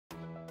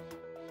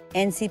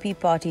NCP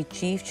party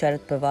chief Sharad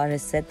Pawar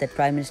has said that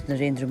Prime Minister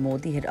Narendra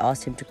Modi had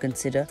asked him to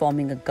consider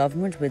forming a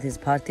government with his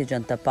Bharatiya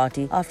Janata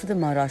Party after the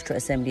Maharashtra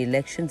Assembly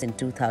elections in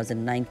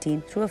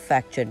 2019 through a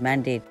fractured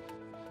mandate.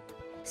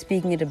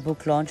 Speaking at a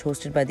book launch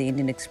hosted by the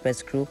Indian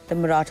Express Group, the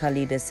Maratha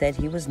leader said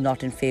he was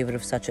not in favour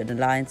of such an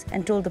alliance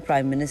and told the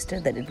Prime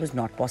Minister that it was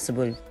not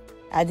possible.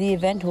 At the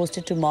event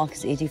hosted to mark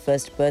his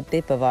 81st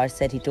birthday, Pawar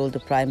said he told the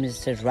Prime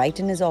Minister right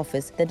in his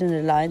office that an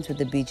alliance with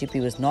the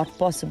BJP was not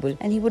possible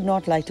and he would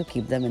not like to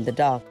keep them in the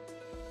dark.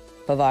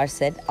 Pawar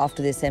said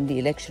after the Assembly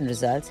election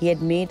results, he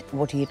had made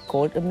what he had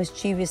called a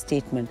mischievous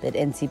statement that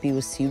NCP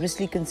was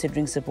seriously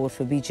considering support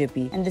for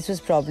BJP, and this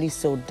was probably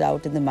sowed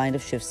doubt in the mind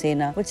of Shiv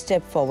Sena, which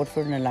stepped forward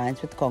for an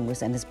alliance with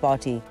Congress and his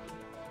party.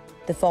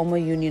 The former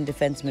Union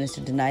Defence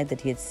Minister denied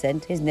that he had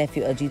sent his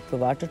nephew Ajit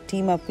Pawar to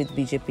team up with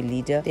BJP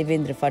leader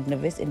Devendra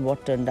Fadnavis in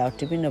what turned out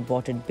to be an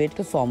aborted bid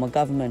to form a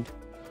government.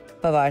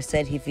 Pawar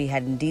said if he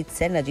had indeed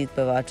sent Ajit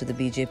Pawar to the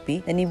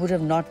BJP, then he would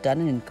have not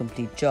done an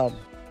incomplete job.